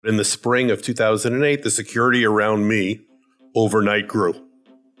In the spring of 2008, the security around me overnight grew.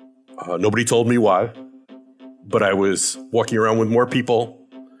 Nobody told me why, but I was walking around with more people,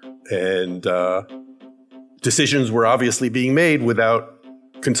 and decisions were obviously being made without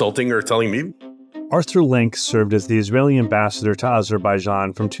consulting or telling me. Arthur Lenk served as the Israeli ambassador to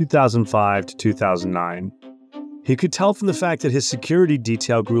Azerbaijan from 2005 to 2009. He could tell from the fact that his security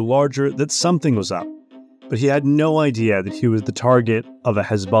detail grew larger that something was up, but he had no idea that he was the target of a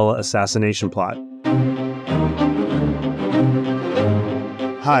Hezbollah assassination plot.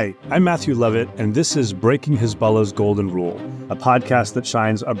 Hi, I'm Matthew Levitt, and this is Breaking Hezbollah's Golden Rule, a podcast that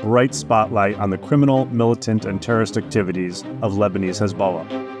shines a bright spotlight on the criminal, militant, and terrorist activities of Lebanese Hezbollah.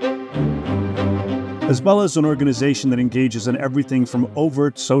 Hezbollah is an organization that engages in everything from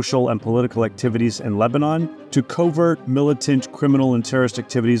overt social and political activities in Lebanon to covert, militant, criminal, and terrorist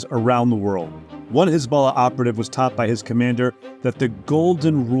activities around the world. One Hezbollah operative was taught by his commander that the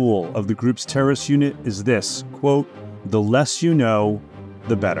golden rule of the group's terrorist unit is this, quote, "The less you know,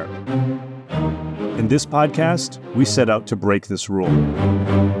 the better." In this podcast, we set out to break this rule.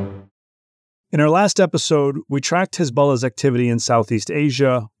 In our last episode, we tracked Hezbollah's activity in Southeast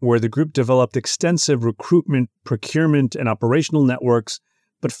Asia, where the group developed extensive recruitment, procurement, and operational networks,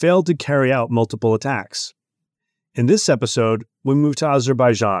 but failed to carry out multiple attacks. In this episode, we move to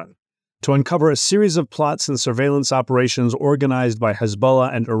Azerbaijan to uncover a series of plots and surveillance operations organized by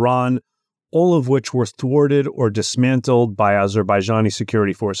Hezbollah and Iran, all of which were thwarted or dismantled by Azerbaijani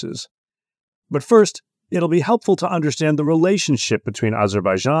security forces. But first, it'll be helpful to understand the relationship between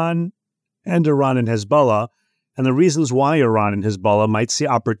Azerbaijan and Iran and Hezbollah, and the reasons why Iran and Hezbollah might see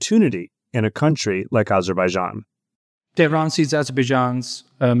opportunity in a country like Azerbaijan. Tehran sees Azerbaijan's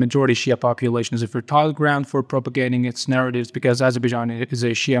majority Shia population as a fertile ground for propagating its narratives because Azerbaijan is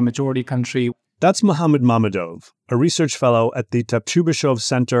a Shia majority country. That's Mohammad Mammadov, a research fellow at the Topchubashov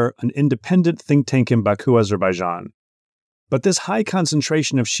Center, an independent think tank in Baku, Azerbaijan. But this high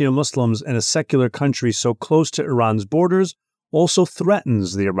concentration of Shia Muslims in a secular country so close to Iran's borders also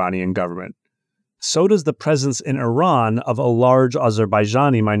threatens the Iranian government. So does the presence in Iran of a large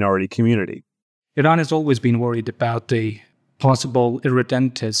Azerbaijani minority community. Iran has always been worried about the possible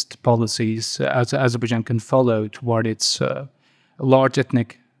irredentist policies Azerbaijan can follow toward its large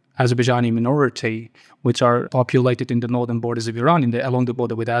ethnic Azerbaijani minority, which are populated in the northern borders of Iran, along the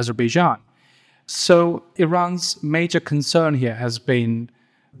border with Azerbaijan. So Iran's major concern here has been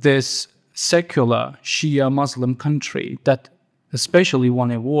this secular Shia Muslim country that, especially won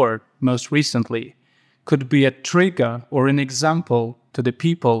a war most recently, could be a trigger or an example to the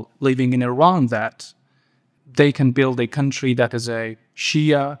people living in Iran that they can build a country that is a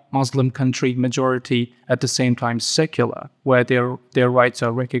Shia Muslim country majority, at the same time secular, where their rights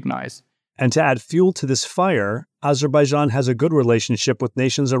are recognized. And to add fuel to this fire, Azerbaijan has a good relationship with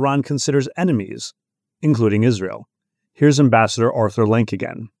nations Iran considers enemies, including Israel. Here's Ambassador Arthur Lenk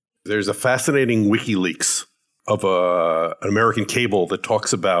again. There's a fascinating WikiLeaks of an American cable that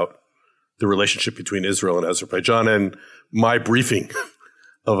talks about the relationship between Israel and Azerbaijan, and my briefing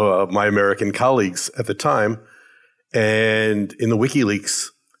of my American colleagues at the time. And in the WikiLeaks,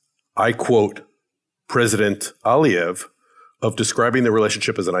 I quote President Aliyev of describing the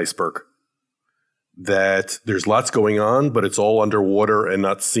relationship as an iceberg, that there's lots going on, but it's all underwater and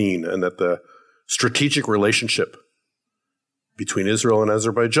not seen, and that the strategic relationship between Israel and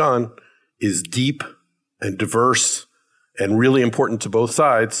Azerbaijan is deep and diverse and really important to both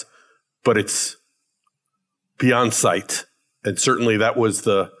sides, but it's beyond sight. And certainly that was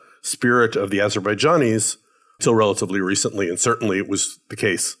the spirit of the Azerbaijanis till relatively recently, and certainly it was the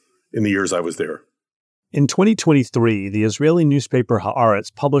case in the years I was there. In 2023, the Israeli newspaper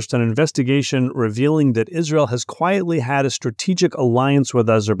Haaretz published an investigation revealing that Israel has quietly had a strategic alliance with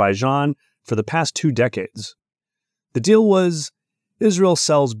Azerbaijan for the past 2 decades. The deal was Israel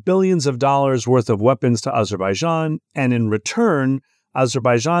sells billions of dollars worth of weapons to Azerbaijan, and in return,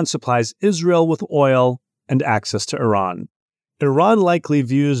 Azerbaijan supplies Israel with oil and access to Iran. Iran likely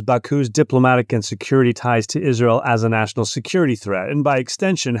views Baku's diplomatic and security ties to Israel as a national security threat, and by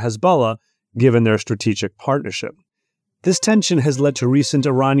extension, Hezbollah, given their strategic partnership. This tension has led to recent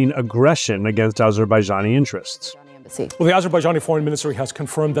Iranian aggression against Azerbaijani interests. Well, the Azerbaijani foreign ministry has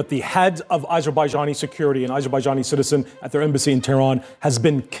confirmed that the head of Azerbaijani security, an Azerbaijani citizen at their embassy in Tehran, has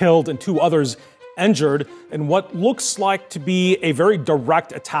been killed and 2 others injured in what looks like to be a very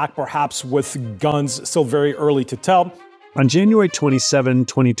direct attack, perhaps with guns, still very early to tell. On January 27,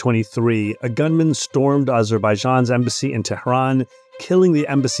 2023, a gunman stormed Azerbaijan's embassy in Tehran, killing the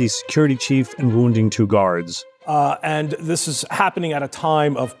embassy's security chief and wounding 2 guards. And this is happening at a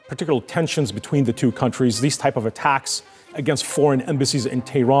time of particular tensions between the 2 countries. These type of attacks against foreign embassies in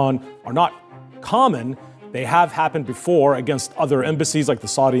Tehran are not common. They have happened before against other embassies like the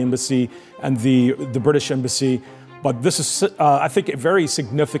Saudi embassy and the British embassy. But this is, I think, a very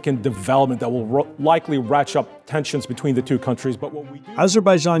significant development that will likely ratchet up tensions between the two countries. But what we do—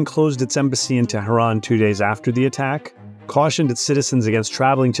 Azerbaijan closed its embassy in Tehran 2 days after the attack, cautioned its citizens against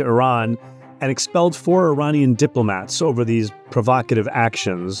traveling to Iran, and expelled 4 Iranian diplomats over these provocative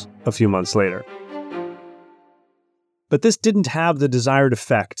actions a few months later. But this didn't have the desired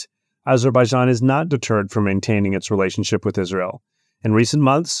effect. Azerbaijan is not deterred from maintaining its relationship with Israel. In recent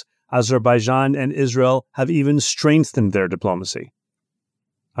months, Azerbaijan and Israel have even strengthened their diplomacy.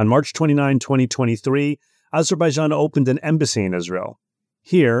 On March 29, 2023, Azerbaijan opened an embassy in Israel.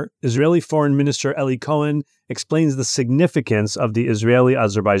 Here, Israeli Foreign Minister Eli Cohen explains the significance of the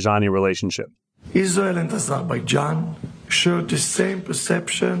Israeli-Azerbaijani relationship. Israel and Azerbaijan share the same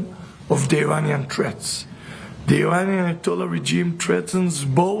perception of the Iranian threats. The Iranian Ayatollah regime threatens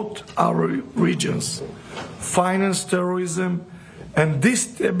both our regions, finance terrorism, and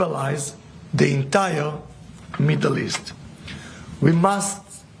destabilize the entire Middle East. We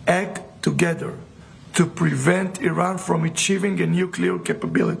must act together to prevent Iran from achieving a nuclear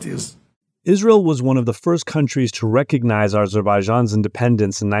capabilities. Israel was one of the first countries to recognize Azerbaijan's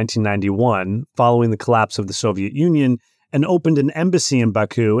independence in 1991, following the collapse of the Soviet Union, and opened an embassy in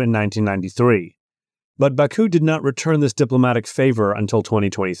Baku in 1993. But Baku did not return this diplomatic favor until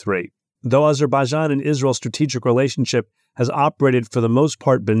 2023. Though Azerbaijan and Israel's strategic relationship has operated for the most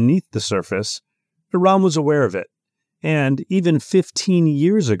part beneath the surface, Iran was aware of it. And even 15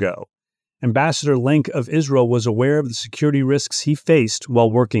 years ago, Ambassador Lenk of Israel was aware of the security risks he faced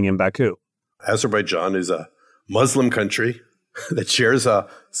while working in Baku. Azerbaijan is a Muslim country that shares a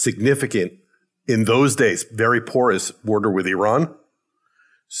significant, in those days, very porous border with Iran.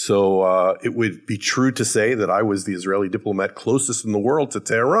 So it would be true to say that I was the Israeli diplomat closest in the world to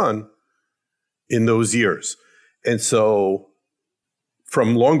Tehran in those years. And so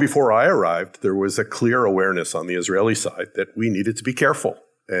from long before I arrived, there was a clear awareness on the Israeli side that we needed to be careful.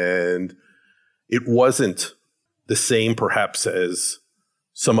 And it wasn't the same perhaps as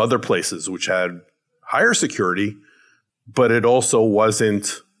some other places which had higher security, but it also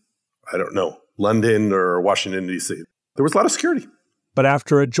wasn't, London or Washington, D.C. There was a lot of security. But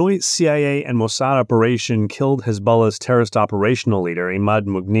after a joint CIA and Mossad operation killed Hezbollah's terrorist operational leader, Imad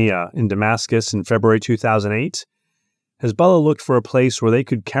Mughniya, in Damascus in February 2008, Hezbollah looked for a place where they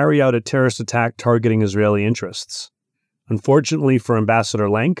could carry out a terrorist attack targeting Israeli interests. Unfortunately for Ambassador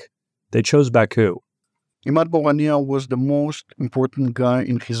Lenk, they chose Baku. Imad Mughniya was the most important guy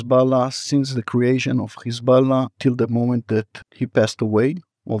in Hezbollah since the creation of Hezbollah till the moment that he passed away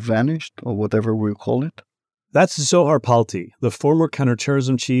or vanished or whatever we call it. That's Zohar Palti, the former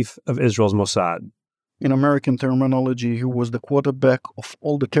counterterrorism chief of Israel's Mossad. In American terminology, he was the quarterback of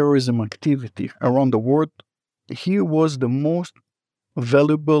all the terrorism activity around the world. He was the most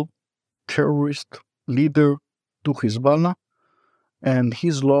valuable terrorist leader to Hezbollah, and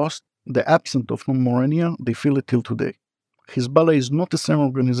he's lost the absence of Mouania. They feel it till today. Hezbollah is not the same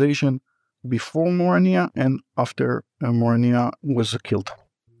organization before Mouania and after Mouania was killed.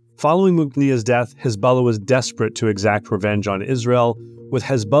 Following Mughniya's death, Hezbollah was desperate to exact revenge on Israel, with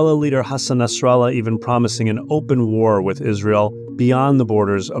Hezbollah leader Hassan Nasrallah even promising an open war with Israel beyond the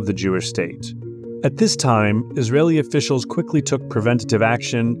borders of the Jewish state. At this time, Israeli officials quickly took preventative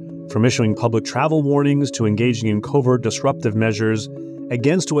action, from issuing public travel warnings to engaging in covert disruptive measures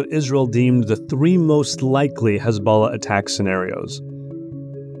against what Israel deemed the 3 most likely Hezbollah attack scenarios.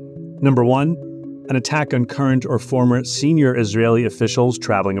 Number 1, an attack on current or former senior Israeli officials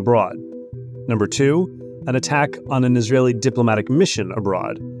traveling abroad. Number 2, an attack on an Israeli diplomatic mission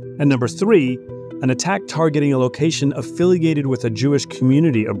abroad. And number 3, an attack targeting a location affiliated with a Jewish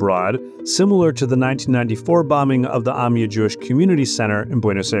community abroad, similar to the 1994 bombing of the Amia Jewish Community Center in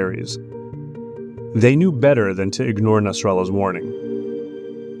Buenos Aires. They knew better than to ignore Nasrallah's warning.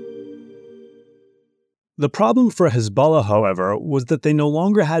 The problem for Hezbollah, however, was that they no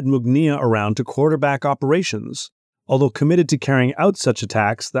longer had Mughniya around to quarterback operations. Although committed to carrying out such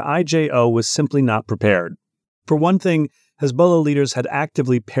attacks, the IJO was simply not prepared. For one thing, Hezbollah leaders had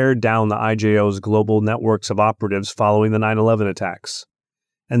actively pared down the IJO's global networks of operatives following the 9/11 attacks.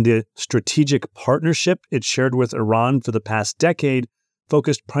 And the strategic partnership it shared with Iran for the past decade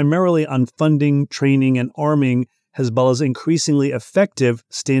focused primarily on funding, training, and arming Hezbollah's increasingly effective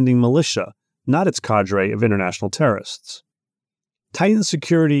standing militia, not its cadre of international terrorists. Tightened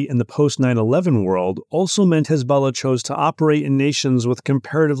security in the post-9/11 world also meant Hezbollah chose to operate in nations with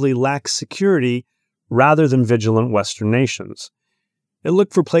comparatively lax security rather than vigilant Western nations. It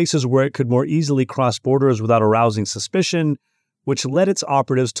looked for places where it could more easily cross borders without arousing suspicion, which led its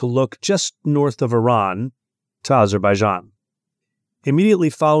operatives to look just north of Iran, to Azerbaijan.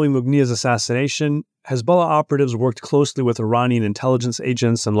 Immediately following Mugnia's assassination, Hezbollah operatives worked closely with Iranian intelligence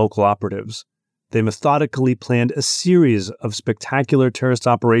agents and local operatives. They methodically planned a series of spectacular terrorist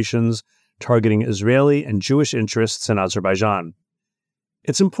operations targeting Israeli and Jewish interests in Azerbaijan.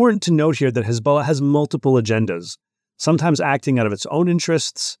 It's important to note here that Hezbollah has multiple agendas, sometimes acting out of its own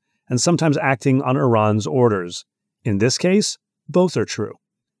interests and sometimes acting on Iran's orders. In this case, both are true.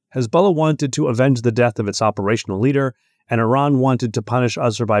 Hezbollah wanted to avenge the death of its operational leader, and Iran wanted to punish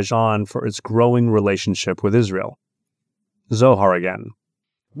Azerbaijan for its growing relationship with Israel. Zohar again.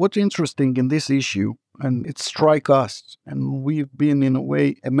 What's interesting in this issue, and it strikes us, and we've been in a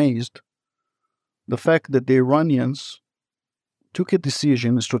way amazed, the fact that the Iranians took a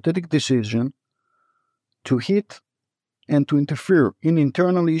strategic decision, to hit and to interfere in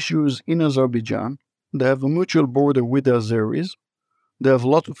internal issues in Azerbaijan. They have a mutual border with the Azeris. They have a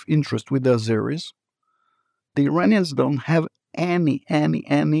lot of interest with the Azeris. The Iranians don't have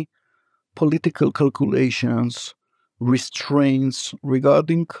any political calculations, restraints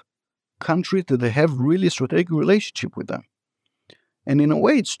regarding countries that they have really strategic relationship with them. And in a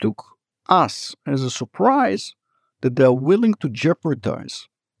way, it took us as a surprise that they are willing to jeopardize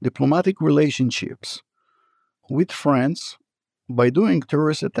diplomatic relationships with France by doing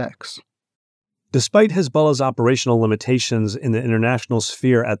terrorist attacks. Despite Hezbollah's operational limitations in the international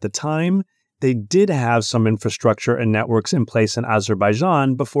sphere at the time, they did have some infrastructure and networks in place in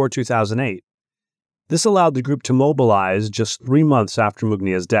Azerbaijan before 2008. This allowed the group to mobilize just 3 months after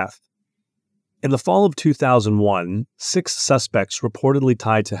Mugnia's death. In the fall of 2001, 6 suspects reportedly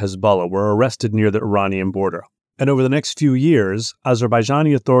tied to Hezbollah were arrested near the Iranian border. And over the next few years,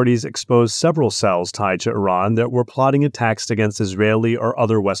 Azerbaijani authorities exposed several cells tied to Iran that were plotting attacks against Israeli or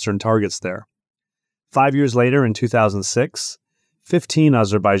other Western targets there. 5 years later, in 2006, 15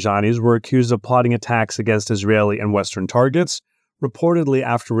 Azerbaijanis were accused of plotting attacks against Israeli and Western targets, reportedly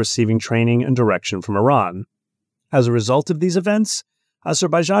after receiving training and direction from Iran. As a result of these events,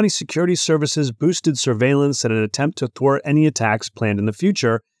 Azerbaijani security services boosted surveillance in an attempt to thwart any attacks planned in the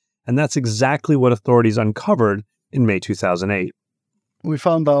future, and that's exactly what authorities uncovered in May 2008. We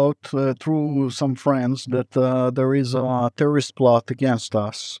found out through some friends that there is a terrorist plot against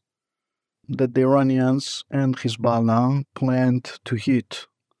us, that the Iranians and Hezbollah planned to hit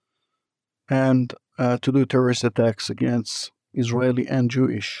and to do terrorist attacks against Israeli and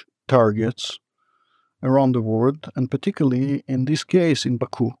Jewish targets around the world, and particularly in this case in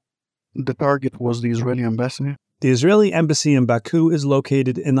Baku. The target was the Israeli embassy. The Israeli embassy in Baku is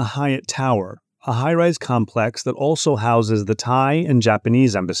located in the Hyatt Tower, a high-rise complex that also houses the Thai and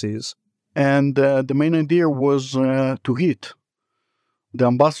Japanese embassies. And the main idea was to hit the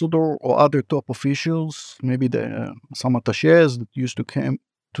ambassador or other top officials, maybe some attachés that used to come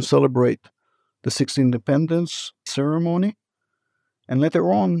to celebrate the 6th independence ceremony. And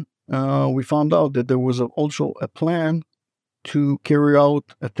later on, we found out that there was also a plan to carry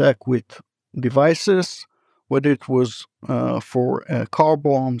out attack with devices, whether it was for car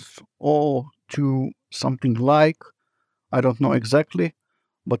bombs or to something like, I don't know exactly,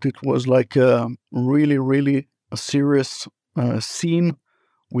 but it was like really a serious scene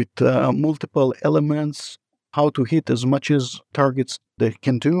with multiple elements, how to hit as much as targets they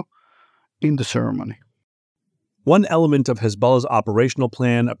can do in the ceremony. One element of Hezbollah's operational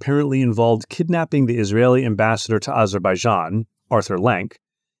plan apparently involved kidnapping the Israeli ambassador to Azerbaijan, Arthur Lenk,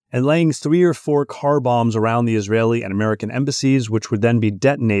 and laying 3 or 4 car bombs around the Israeli and American embassies, which would then be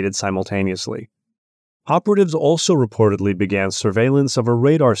detonated simultaneously. Operatives also reportedly began surveillance of a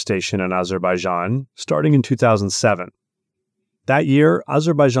radar station in Azerbaijan, starting in 2007. That year,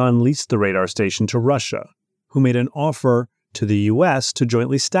 Azerbaijan leased the radar station to Russia, who made an offer to the U.S. to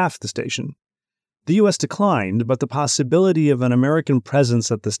jointly staff the station. The U.S. declined, but the possibility of an American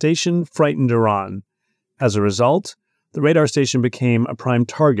presence at the station frightened Iran. As a result, the radar station became a prime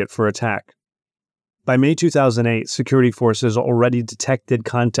target for attack. By May 2008, security forces already detected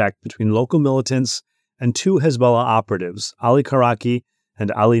contact between local militants and 2 Hezbollah operatives, Ali Karaki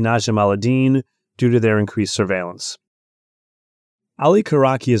and Ali Najm al-Din, due to their increased surveillance. Ali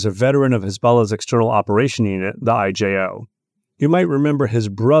Karaki is a veteran of Hezbollah's External Operation Unit, the IJO. You might remember his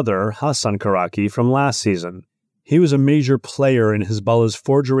brother, Hassan Karaki, from last season. He was a major player in Hezbollah's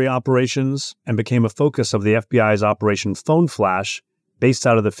forgery operations and became a focus of the FBI's Operation Phone Flash, based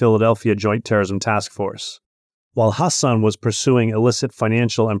out of the Philadelphia Joint Terrorism Task Force. While Hassan was pursuing illicit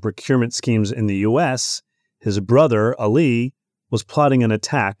financial and procurement schemes in the U.S., his brother, Ali, was plotting an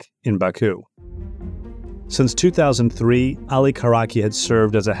attack in Baku. Since 2003, Ali Karaki had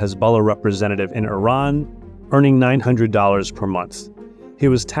served as a Hezbollah representative in Iran, earning $900 per month. He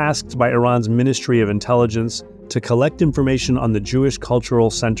was tasked by Iran's Ministry of Intelligence to collect information on the Jewish Cultural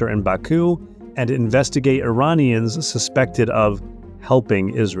Center in Baku and investigate Iranians suspected of helping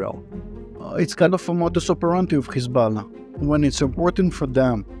Israel. It's kind of a modus operandi of Hezbollah. When it's important for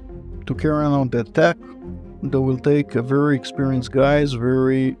them to carry out the attack, they will take a very experienced guys,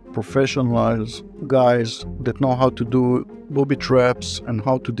 very professionalized guys that know how to do booby traps and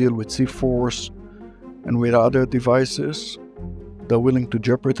how to deal with C4s and with other devices. They're willing to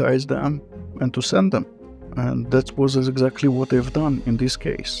jeopardize them and to send them. And that was exactly what they've done in this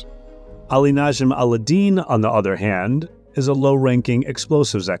case. Ali Najm al-Din, on the other hand, is a low-ranking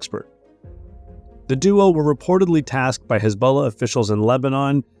explosives expert. The duo were reportedly tasked by Hezbollah officials in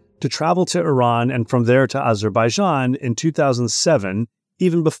Lebanon to travel to Iran and from there to Azerbaijan in 2007,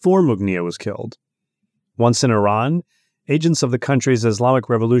 even before Mughniya was killed. Once in Iran, agents of the country's Islamic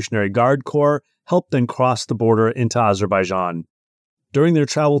Revolutionary Guard Corps helped them cross the border into Azerbaijan. During their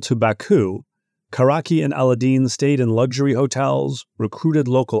travel to Baku, Karaki and al-Din stayed in luxury hotels, recruited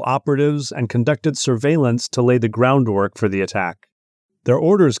local operatives, and conducted surveillance to lay the groundwork for the attack. Their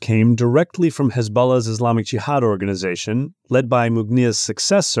orders came directly from Hezbollah's Islamic Jihad organization, led by Mughniya's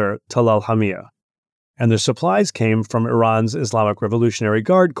successor, Talal Hamia, and their supplies came from Iran's Islamic Revolutionary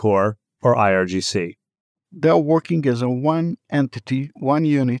Guard Corps, or IRGC. They are working as a one entity, one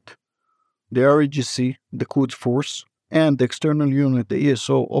unit, the IRGC, the Quds Force, and the external unit, the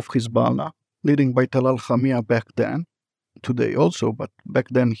ESO of Hezbollah, leading by Talal Hamia back then, today also, but back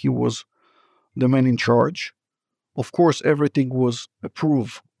then he was the man in charge. Of course, everything was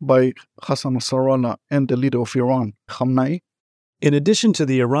approved by Hassan Nasrallah and the leader of Iran, Khamenei. In addition to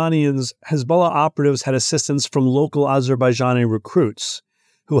the Iranians, Hezbollah operatives had assistance from local Azerbaijani recruits,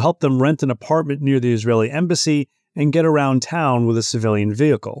 who helped them rent an apartment near the Israeli embassy and get around town with a civilian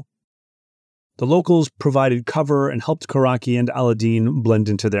vehicle. The locals provided cover and helped Karaki and al-Din blend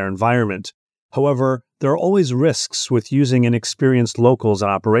into their environment. However, there are always risks with using inexperienced locals in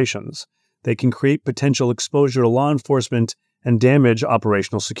operations. They can create potential exposure to law enforcement and damage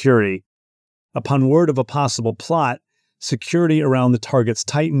operational security. Upon word of a possible plot, security around the targets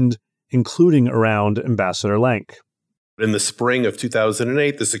tightened, including around Ambassador Lenk. In the spring of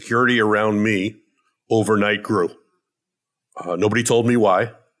 2008, the security around me overnight grew. Nobody told me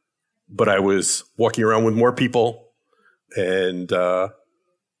why, but I was walking around with more people, and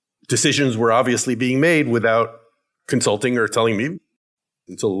decisions were obviously being made without consulting or telling me.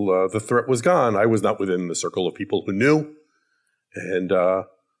 Until the threat was gone, I was not within the circle of people who knew, and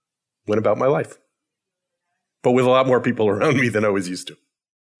went about my life. But with a lot more people around me than I was used to.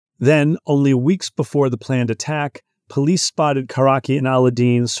 Then, only weeks before the planned attack, police spotted Karaki and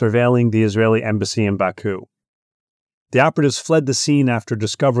al-Din surveilling the Israeli embassy in Baku. The operatives fled the scene after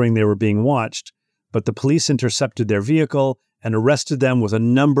discovering they were being watched, but the police intercepted their vehicle and arrested them with a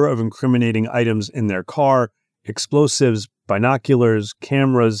number of incriminating items in their car: explosives, binoculars,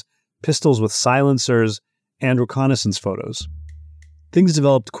 cameras, pistols with silencers, and reconnaissance photos. Things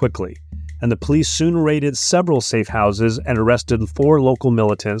developed quickly, and the police soon raided several safe houses and arrested 4 local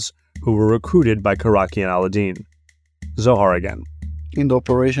militants who were recruited by Karaki and al-Din. Zohar again. In the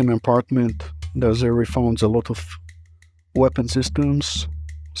operation apartment, we found a lot of weapon systems,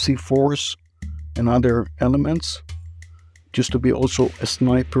 C4s, and other elements. Just to be also a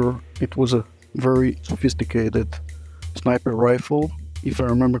sniper, it was a very sophisticated sniper rifle. If I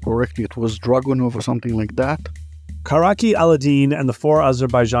remember correctly, it was Dragunov or something like that. Karaki, al-Din, and the 4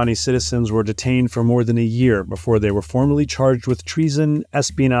 Azerbaijani citizens were detained for more than a year before they were formally charged with treason,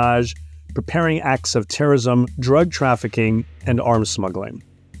 espionage, preparing acts of terrorism, drug trafficking, and arms smuggling.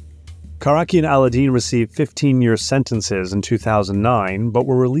 Karaki and al-Din received 15-year sentences in 2009, but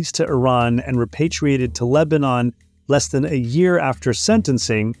were released to Iran and repatriated to Lebanon less than a year after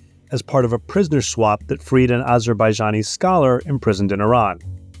sentencing as part of a prisoner swap that freed an Azerbaijani scholar imprisoned in Iran.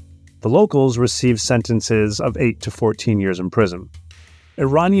 The locals received sentences of 8 to 14 years in prison.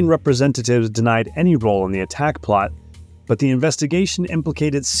 Iranian representatives denied any role in the attack plot, but the investigation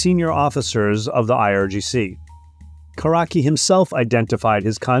implicated senior officers of the IRGC. Karaki himself identified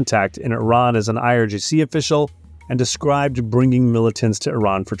his contact in Iran as an IRGC official and described bringing militants to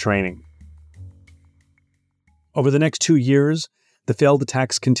Iran for training. Over the next 2 years, the failed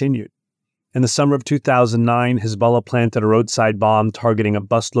attacks continued. In the summer of 2009, Hezbollah planted a roadside bomb targeting a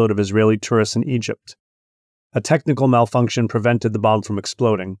busload of Israeli tourists in Egypt. A technical malfunction prevented the bomb from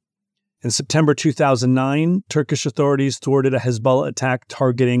exploding. In September 2009, Turkish authorities thwarted a Hezbollah attack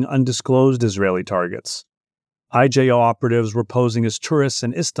targeting undisclosed Israeli targets. IJO operatives were posing as tourists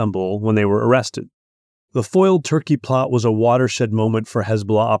in Istanbul when they were arrested. The foiled Turkey plot was a watershed moment for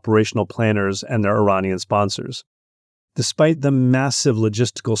Hezbollah operational planners and their Iranian sponsors. Despite the massive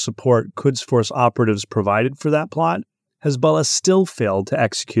logistical support Quds Force operatives provided for that plot, Hezbollah still failed to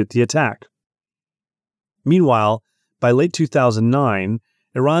execute the attack. Meanwhile, by late 2009,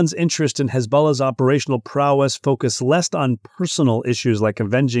 Iran's interest in Hezbollah's operational prowess focused less on personal issues like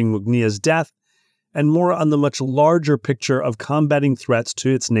avenging Mughniya's death and more on the much larger picture of combating threats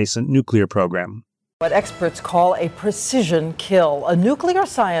to its nascent nuclear program. What experts call a precision kill. A nuclear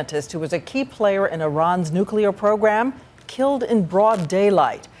scientist who was a key player in Iran's nuclear program killed in broad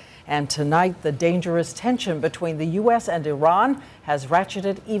daylight. And tonight, the dangerous tension between the U.S. and Iran has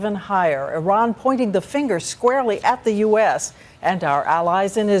ratcheted even higher. Iran pointing the finger squarely at the U.S. and our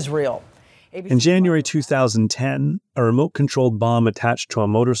allies in Israel. In January 2010, a remote-controlled bomb attached to a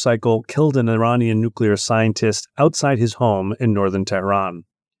motorcycle killed an Iranian nuclear scientist outside his home in northern Tehran.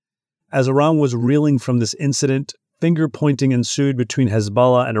 As Iran was reeling from this incident, finger-pointing ensued between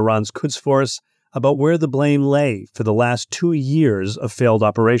Hezbollah and Iran's Quds Force about where the blame lay for the last 2 years of failed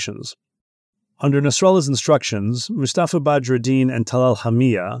operations. Under Nasrallah's instructions, Mustafa Badruddin and Talal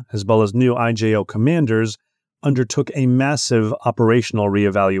Hamia, Hezbollah's new IJO commanders, undertook a massive operational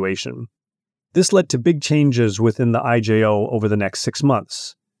reevaluation. This led to big changes within the IJO over the next 6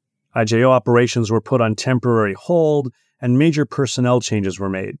 months. IJO operations were put on temporary hold, and major personnel changes were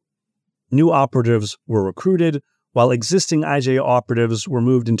made. New operatives were recruited, while existing IJO operatives were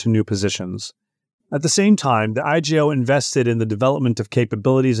moved into new positions. At the same time, the IJO invested in the development of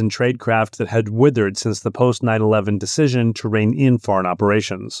capabilities in tradecraft that had withered since the post-9/11 decision to rein in foreign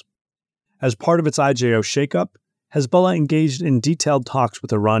operations. As part of its IJO shakeup, Hezbollah engaged in detailed talks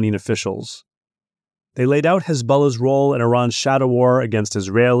with Iranian officials. They laid out Hezbollah's role in Iran's shadow war against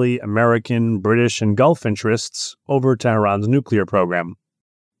Israeli, American, British, and Gulf interests over Tehran's nuclear program.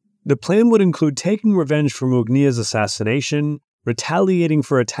 The plan would include taking revenge for Mughniya's assassination, retaliating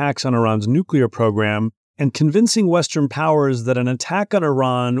for attacks on Iran's nuclear program, and convincing Western powers that an attack on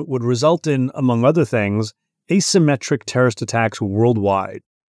Iran would result in, among other things, asymmetric terrorist attacks worldwide.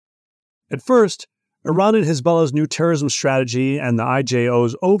 At first, Iran and Hezbollah's new terrorism strategy and the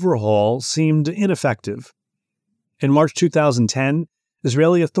IJO's overhaul seemed ineffective. In March 2010,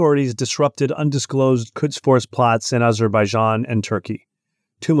 Israeli authorities disrupted undisclosed Quds Force plots in Azerbaijan and Turkey.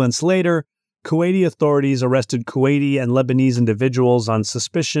 2 months later, Kuwaiti authorities arrested Kuwaiti and Lebanese individuals on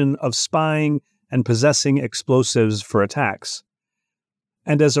suspicion of spying and possessing explosives for attacks.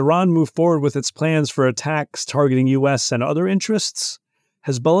 And as Iran moved forward with its plans for attacks targeting U.S. and other interests,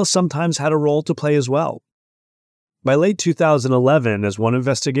 Hezbollah sometimes had a role to play as well. By late 2011, as one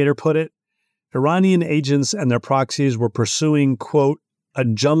investigator put it, Iranian agents and their proxies were pursuing, quote, a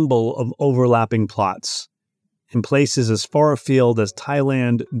jumble of overlapping plots in places as far afield as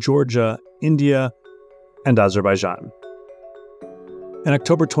Thailand, Georgia, India, and Azerbaijan. In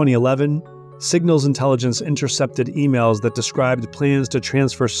October 2011, Signals Intelligence intercepted emails that described plans to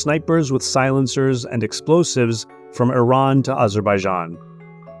transfer snipers with silencers and explosives from Iran to Azerbaijan.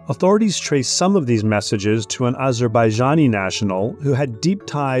 Authorities traced some of these messages to an Azerbaijani national who had deep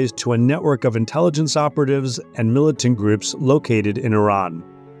ties to a network of intelligence operatives and militant groups located in Iran.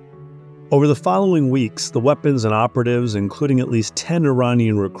 Over the following weeks, the weapons and operatives, including at least 10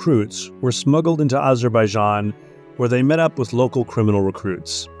 Iranian recruits, were smuggled into Azerbaijan, where they met up with local criminal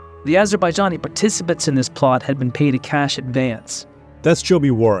recruits. The Azerbaijani participants in this plot had been paid a cash advance. That's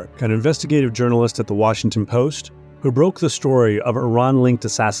Joby Warwick, an investigative journalist at The Washington Post, who broke the story of Iran-linked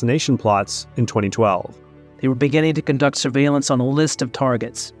assassination plots in 2012. They were beginning to conduct surveillance on a list of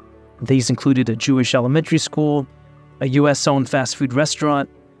targets. These included a Jewish elementary school, a U.S.-owned fast food restaurant,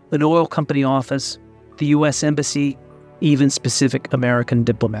 an oil company office, the U.S. Embassy, even specific American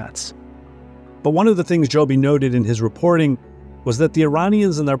diplomats. But one of the things Joby noted in his reporting was that the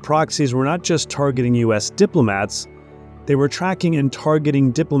Iranians and their proxies were not just targeting U.S. diplomats, they were tracking and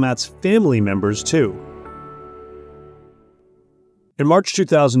targeting diplomats' family members too. In March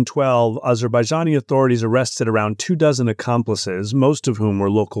 2012, Azerbaijani authorities arrested around 24 accomplices, most of whom were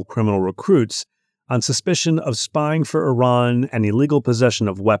local criminal recruits, on suspicion of spying for Iran and illegal possession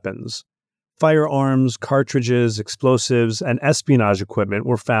of weapons. Firearms, cartridges, explosives, and espionage equipment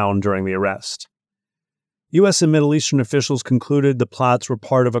were found during the arrest. U.S. and Middle Eastern officials concluded the plots were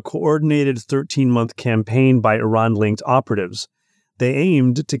part of a coordinated 13-month campaign by Iran-linked operatives. They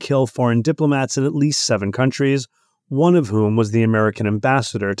aimed to kill foreign diplomats in at least 7 countries, one of whom was the American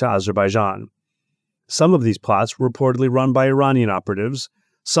ambassador to Azerbaijan. Some of these plots were reportedly run by Iranian operatives,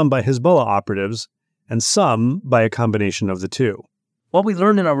 some by Hezbollah operatives, and some by a combination of the two. What we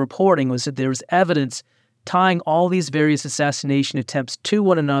learned in our reporting was that there was evidence tying all these various assassination attempts to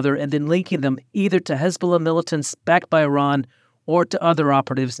one another and then linking them either to Hezbollah militants backed by Iran or to other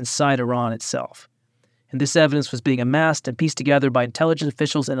operatives inside Iran itself. And this evidence was being amassed and pieced together by intelligence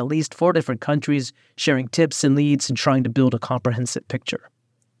officials in at least 4 different countries, sharing tips and leads and trying to build a comprehensive picture.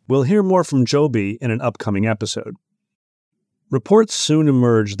 We'll hear more from Joby in an upcoming episode. Reports soon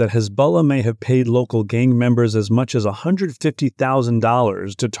emerged that Hezbollah may have paid local gang members as much as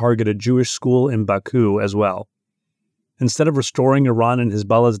 $150,000 to target a Jewish school in Baku as well. Instead of restoring Iran and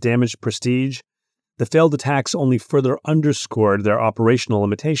Hezbollah's damaged prestige, the failed attacks only further underscored their operational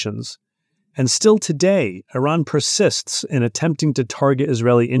limitations. And still today, Iran persists in attempting to target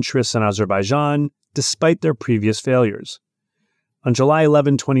Israeli interests in Azerbaijan despite their previous failures. On July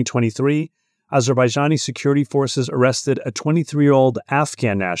 11, 2023, Azerbaijani security forces arrested a 23-year-old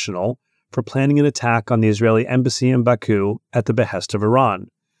Afghan national for planning an attack on the Israeli embassy in Baku at the behest of Iran.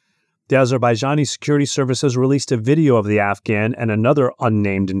 The Azerbaijani security services released a video of the Afghan and another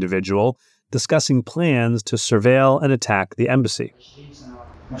unnamed individual discussing plans to surveil and attack the embassy.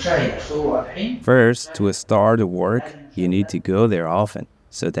 First, to start the work, you need to go there often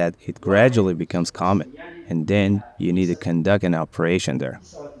so that it gradually becomes common, and then you need to conduct an operation there.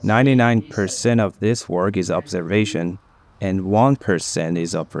 99% of this work is observation, and 1%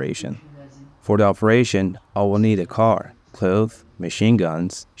 is operation. For the operation, I will need a car, clothes, machine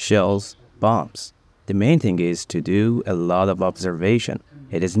guns, shells, bombs. The main thing is to do a lot of observation.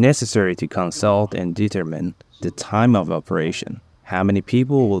 It is necessary to consult and determine the time of operation, how many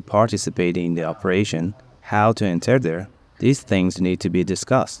people will participate in the operation, how to enter there. These things need to be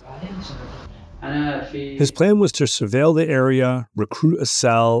discussed. His plan was to surveil the area, recruit a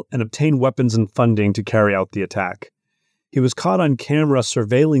cell, and obtain weapons and funding to carry out the attack. He was caught on camera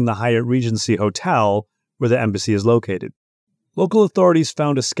surveilling the Hyatt Regency Hotel, where the embassy is located. Local authorities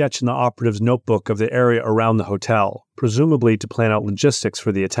found a sketch in the operative's notebook of the area around the hotel, presumably to plan out logistics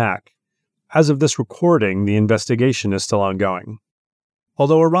for the attack. As of this recording, the investigation is still ongoing.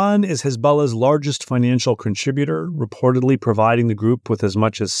 Although Iran is Hezbollah's largest financial contributor, reportedly providing the group with as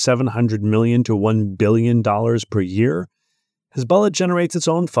much as $700 million to $1 billion per year, Hezbollah generates its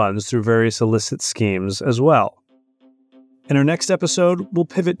own funds through various illicit schemes as well. In our next episode, we'll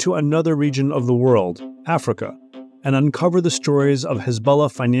pivot to another region of the world, Africa, and uncover the stories of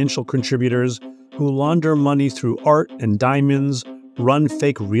Hezbollah financial contributors who launder money through art and diamonds, run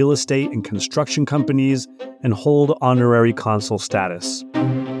fake real estate and construction companies, and hold honorary consul status.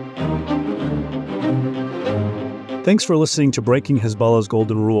 Thanks for listening to Breaking Hezbollah's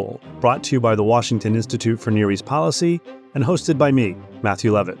Golden Rule, brought to you by the Washington Institute for Near East Policy and hosted by me,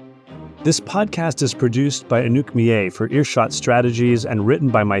 Matthew Levitt. This podcast is produced by Anouk Millet for Earshot Strategies and written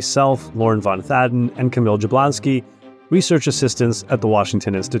by myself, Lauren Von Thaden, and Camille Jablonski, research assistants at the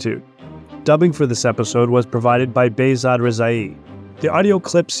Washington Institute. Dubbing for this episode was provided by Behzad Rezai. The audio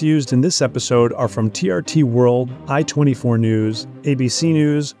clips used in this episode are from TRT World, I-24 News, ABC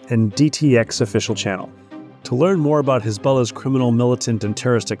News, and DTX official channel. To learn more about Hezbollah's criminal, militant, and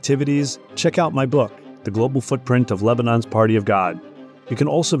terrorist activities, check out my book, The Global Footprint of Lebanon's Party of God. You can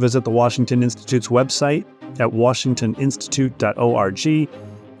also visit the Washington Institute's website at washingtoninstitute.org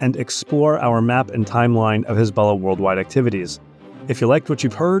and explore our map and timeline of Hezbollah worldwide activities. If you liked what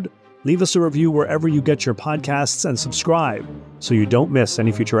you've heard, leave us a review wherever you get your podcasts and subscribe so you don't miss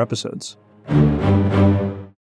any future episodes.